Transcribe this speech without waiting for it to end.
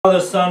Father,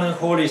 Son, and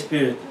Holy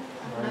Spirit.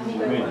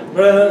 Amen.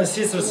 Brothers and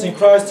sisters in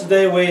Christ,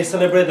 today we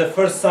celebrate the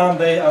first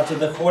Sunday after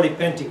the Holy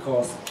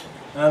Pentecost.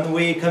 And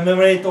we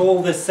commemorate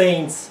all the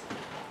saints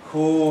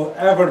who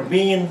ever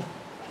been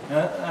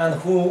and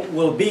who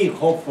will be,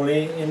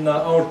 hopefully, in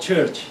our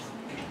church.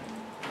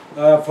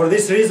 For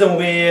this reason,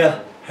 we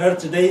heard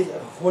today's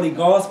Holy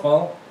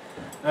Gospel.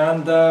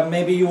 And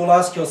maybe you will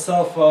ask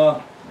yourself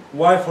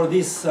why for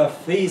this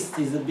feast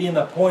is being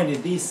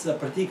appointed, this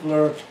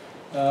particular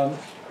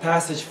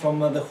passage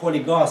from the Holy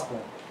Gospel.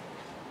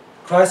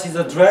 Christ is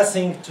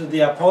addressing to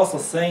the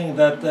apostles, saying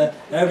that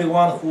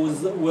everyone who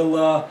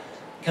will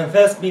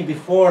confess me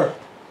before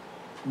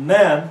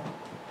man,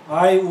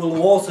 I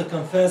will also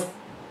confess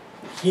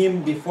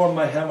him before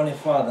my Heavenly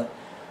Father.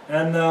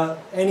 And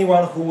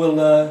anyone who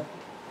will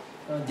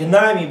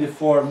deny me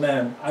before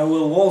man, I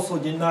will also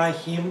deny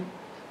him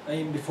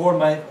before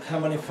my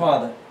Heavenly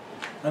Father.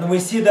 And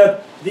we see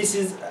that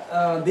these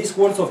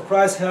words of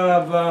Christ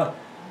have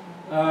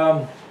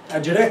a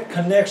direct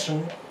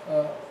connection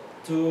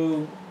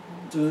to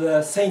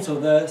the saints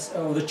of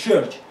the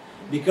church,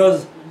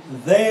 because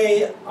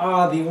they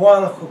are the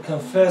one who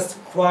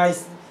confessed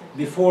Christ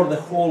before the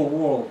whole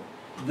world.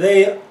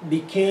 They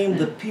became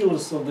the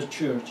pillars of the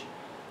church.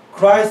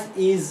 Christ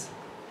is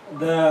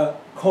the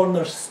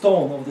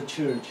cornerstone of the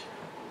church,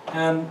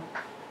 and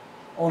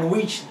on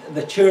which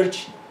the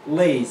church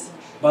lays.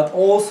 But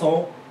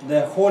also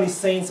the holy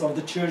saints of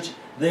the church,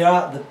 they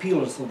are the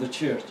pillars of the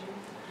church.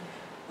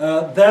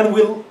 Then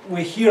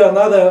we hear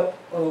another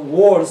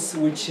words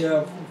which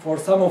for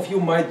some of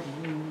you might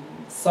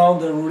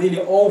sound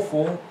really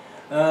awful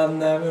and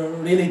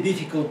really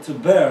difficult to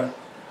bear.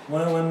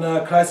 When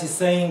Christ is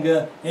saying,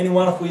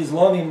 anyone who is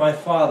loving my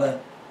Father,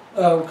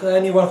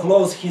 anyone who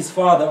loves his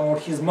father or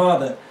his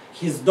mother,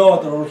 his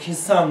daughter or his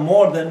son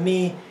more than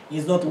me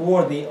is not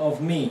worthy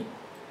of me.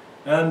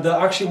 And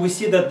actually we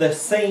see that the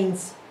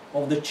saints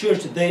of the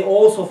church, they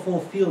also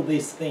fulfill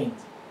these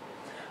things.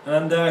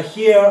 And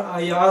here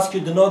I ask you,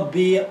 do not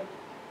be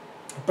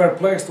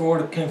perplexed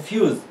or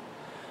confused,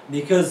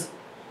 because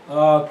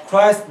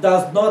Christ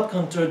does not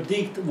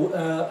contradict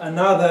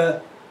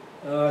another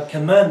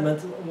commandment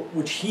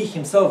which he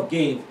himself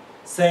gave,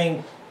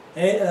 saying,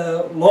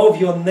 love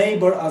your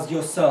neighbor as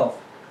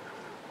yourself.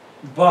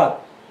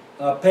 But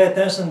pay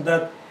attention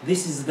that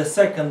this is the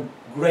second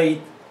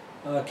great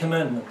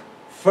commandment.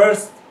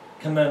 First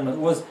commandment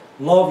was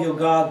love your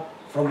God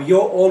from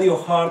all your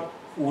heart,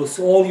 with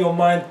all your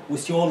mind,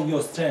 with all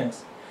your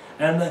strength.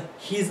 And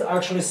he's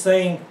actually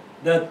saying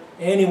that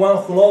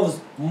anyone who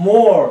loves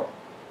more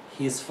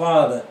his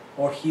father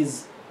or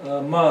his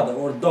mother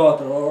or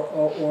daughter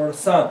or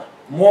son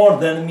more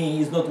than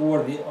me is not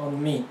worthy of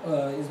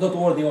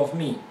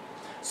me.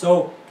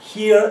 So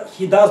here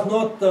he does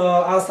not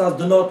ask us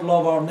do not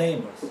love our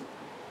neighbors.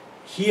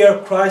 Here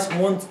Christ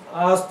wants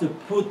us to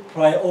put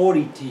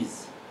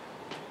priorities.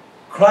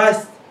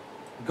 Christ,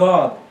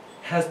 God,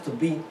 has to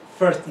be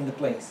first in the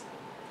place.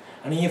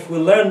 And if we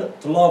learn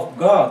to love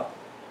God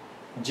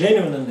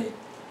genuinely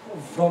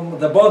from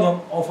the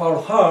bottom of our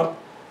heart,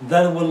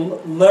 then we'll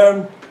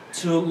learn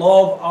to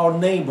love our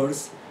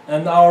neighbors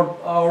and our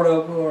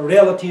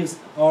relatives,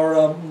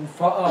 our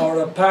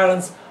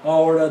parents,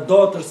 our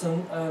daughters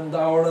and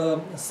our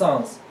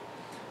sons.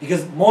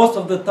 Because most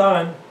of the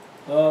time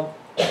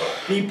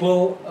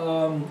people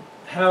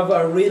have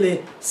a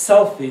really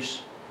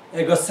selfish,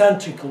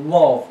 egocentric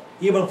love,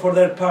 even for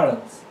their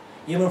parents,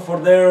 even for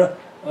their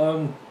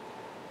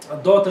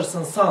daughters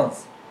and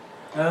sons.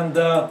 And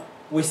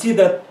we see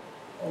that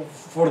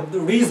for the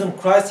reason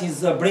Christ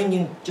is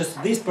bringing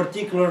just this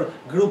particular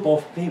group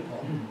of people,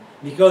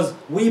 because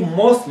we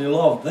mostly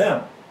love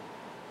them,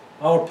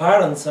 our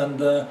parents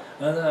and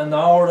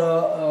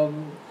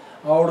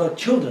our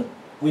children.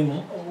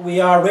 We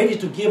are ready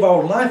to give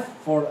our life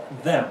for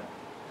them.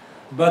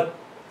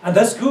 And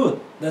that's good,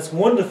 that's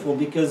wonderful,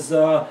 because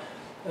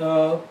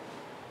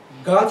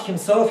God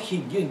himself, he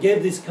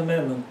gave this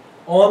commandment: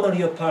 honor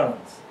your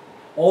parents.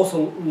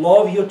 Also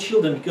love your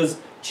children, because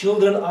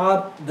children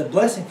are the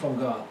blessing from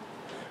God,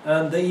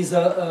 and they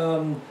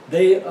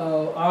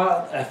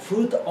are a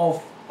fruit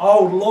of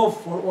our love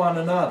for one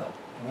another,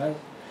 right?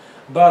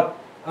 But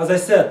as I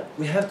said,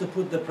 we have to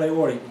put the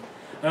priority,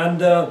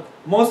 and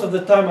most of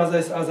the time,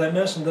 as I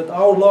mentioned, that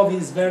our love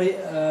is very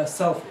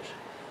selfish.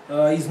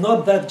 It's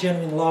not that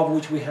genuine love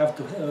which we have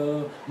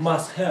to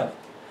must have.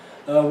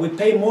 We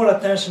pay more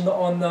attention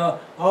on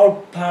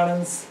our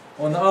parents,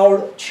 on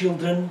our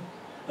children.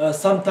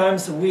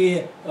 Sometimes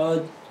we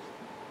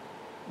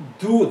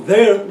do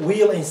their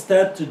will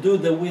instead to do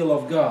the will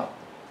of God.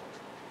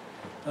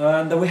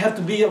 And we have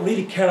to be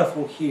really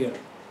careful here.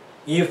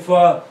 If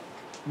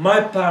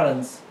my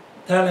parents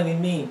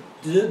telling me,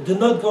 do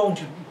not go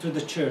to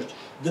the church,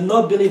 do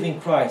not believe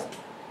in Christ,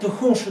 to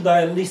whom should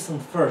I listen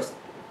first?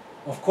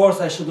 Of course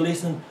I should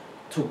listen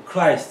to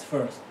Christ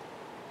first,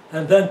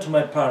 and then to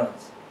my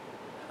parents.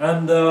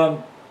 And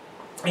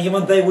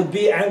even they would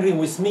be angry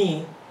with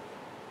me,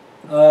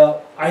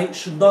 I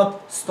should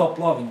not stop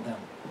loving them.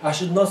 I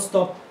should not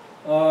stop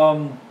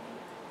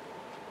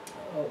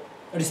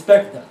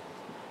respect them.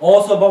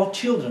 Also about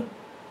children.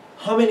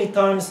 How many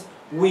times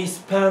we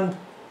spend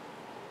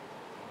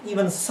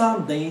even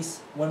Sundays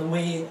when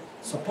we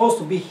supposed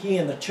to be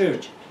here in the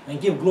church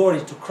and give glory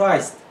to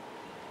Christ,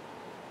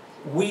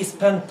 we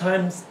spend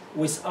times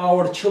with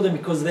our children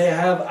because they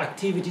have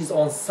activities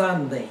on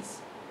Sundays.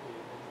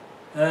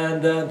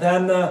 And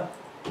then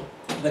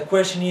the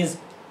question is,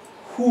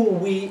 who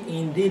we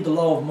indeed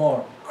love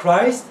more?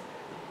 Christ,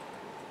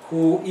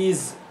 who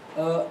is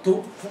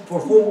for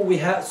whom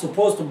we are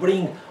supposed to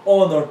bring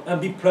honor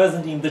and be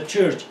present in the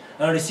church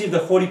and receive the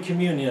Holy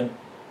Communion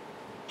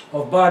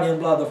of body and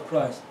blood of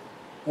Christ.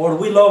 Or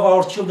we love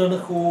our children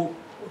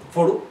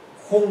for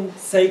whom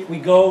sake we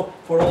go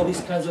for all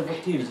these kinds of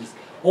activities.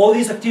 All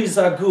these activities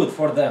are good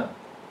for them,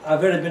 are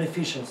very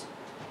beneficial.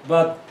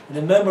 But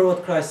remember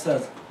what Christ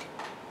says.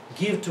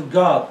 Give to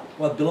God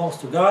what belongs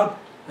to God,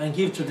 and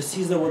give to the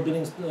Caesar what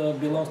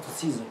belongs to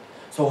Caesar.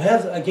 So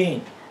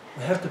again,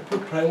 we have to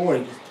put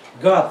priorities.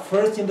 God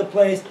first in the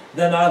place,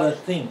 then other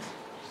things.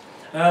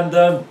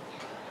 And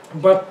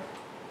but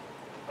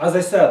as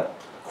I said,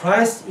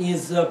 Christ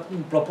is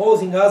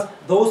proposing us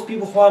those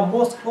people who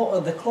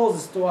are the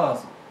closest to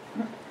us.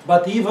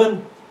 But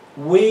even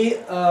we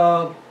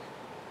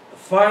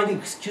find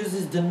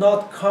excuses to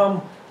not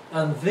come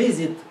and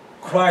visit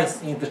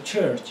Christ in the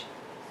church,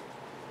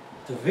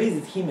 to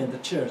visit Him in the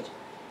church,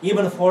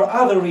 even for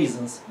other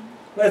reasons.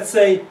 Let's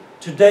say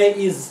today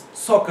is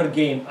soccer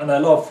game and I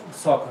love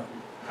soccer.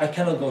 I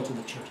cannot go to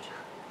the church.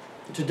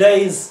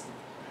 Today is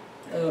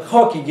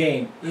hockey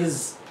game,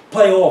 is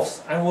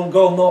playoffs. I will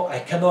go. No, I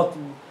cannot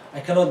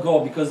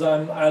go because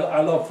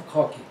I love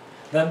hockey.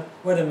 Then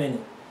wait a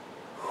minute.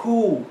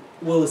 Who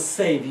will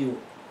save you?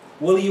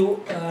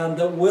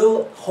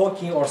 Will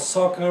hockey or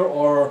soccer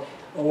or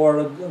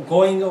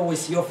going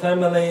with your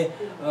family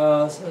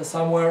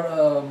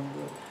somewhere,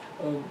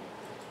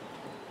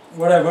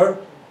 whatever,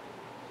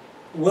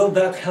 will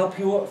that help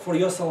you for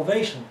your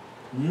salvation?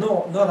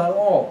 No, not at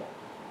all,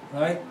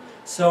 right?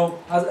 So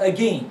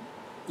again,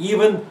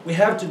 even we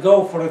have to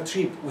go for a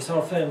trip with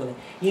our family.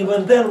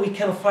 Even then we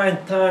can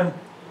find time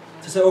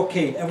to say,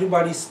 okay,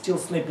 everybody's still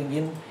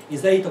sleeping.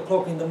 It's 8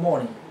 o'clock in the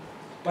morning.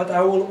 But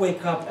I will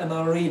wake up and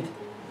I'll read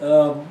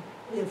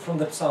from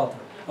the Psalter.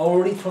 I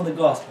will read from the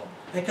Gospel.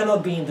 I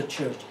cannot be in the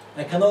church.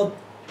 I cannot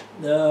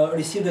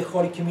receive the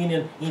Holy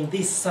Communion in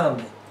this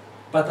Sunday.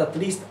 But at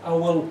least I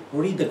will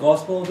read the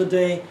Gospel of the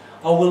day.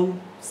 I will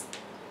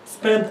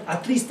spend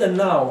at least an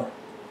hour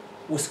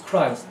with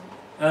Christ.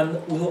 And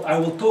I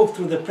will talk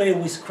through the prayer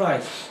with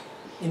Christ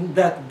in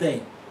that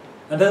day.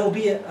 And that will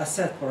be a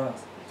set for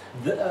us.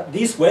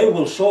 This way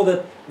will show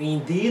that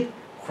indeed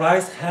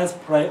Christ has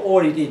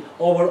priority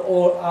over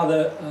all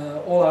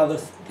other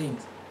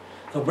things.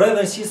 So brothers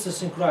and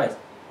sisters in Christ,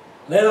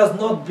 let us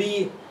not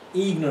be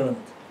ignorant.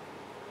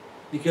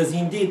 Because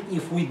indeed,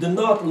 if we do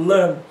not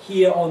learn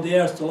here on the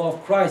earth to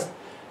love Christ,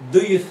 do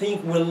you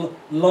think we'll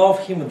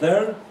love Him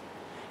there?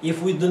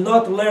 If we do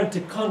not learn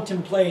to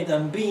contemplate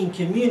and be in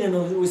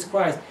communion with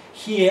Christ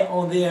here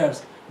on the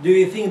earth, do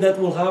you think that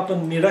will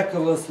happen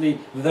miraculously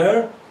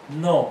there?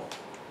 No.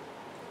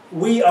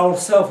 We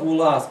ourselves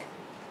will ask,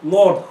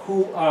 Lord,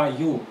 who are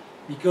you?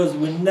 Because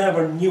we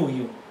never knew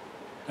you.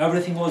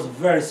 Everything was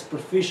very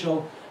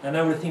superficial and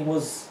everything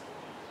was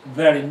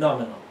very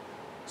nominal.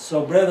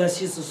 So brothers and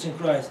sisters in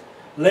Christ,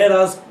 let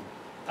us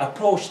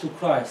approach to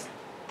Christ.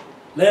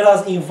 Let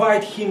us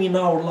invite Him in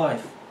our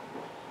life.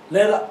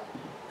 Let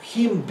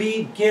Him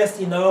be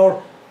guest in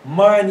our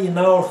mind, in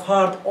our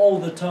heart all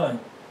the time.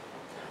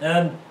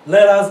 And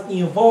let us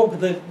invoke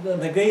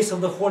the grace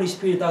of the Holy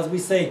Spirit as we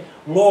say,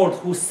 Lord,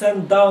 who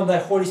sent down thy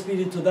Holy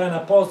Spirit to thine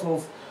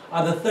apostles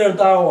at the 3rd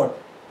hour,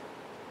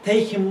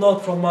 take Him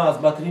not from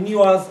us, but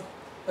renew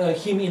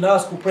Him in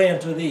us who pray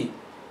unto thee.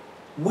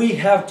 We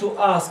have to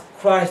ask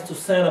Christ to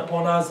send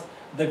upon us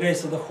the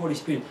grace of the Holy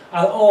Spirit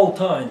at all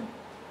time.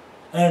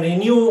 And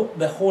renew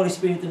the Holy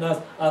Spirit in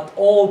us at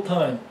all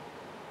time.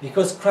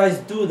 Because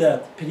Christ do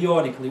that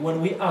periodically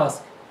when we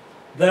ask.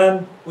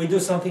 Then we do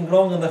something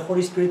wrong and the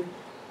Holy Spirit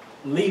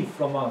leave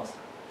from us.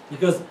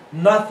 Because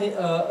nothing,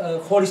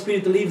 Holy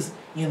Spirit lives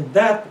in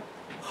that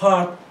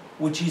heart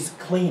which is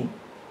clean.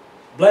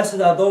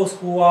 Blessed are those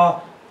who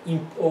are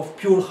in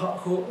pure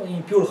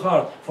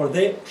heart, for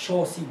they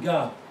shall see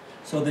God.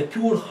 So the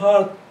pure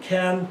heart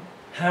can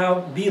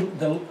be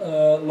the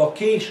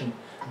location,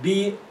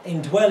 be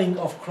indwelling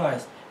of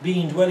Christ, be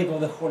indwelling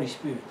of the Holy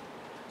Spirit.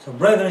 So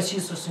brothers and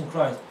sisters in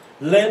Christ,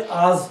 let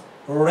us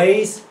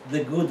race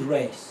the good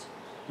race.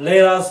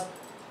 Let us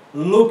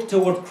look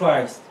toward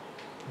Christ,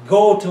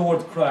 go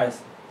toward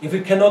Christ. If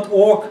we cannot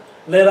walk,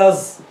 let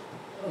us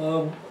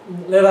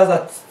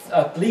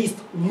at least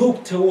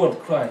look toward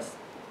Christ.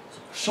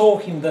 Show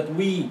Him that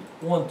we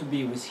want to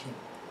be with Him.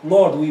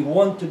 Lord, we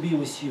want to be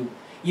with you.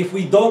 If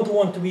we don't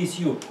want to be with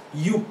you,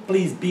 you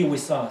please be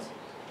with us.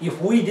 If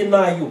we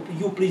deny you,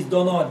 you please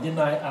do not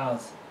deny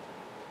us.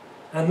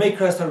 And may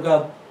Christ our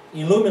God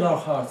illumine our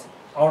hearts,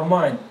 our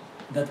mind,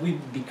 that we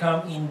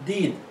become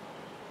indeed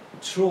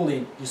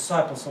truly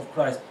disciples of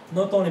Christ,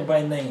 not only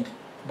by name,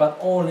 but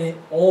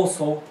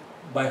also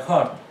by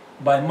heart,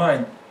 by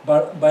mind,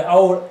 by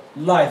our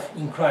life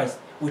in Christ,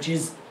 which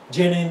is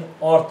genuine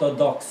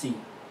orthodoxy.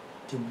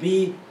 To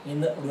be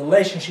in a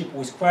relationship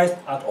with Christ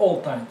at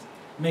all times.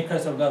 May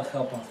Christ our God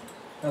help us.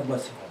 God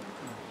bless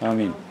you.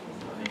 Amen.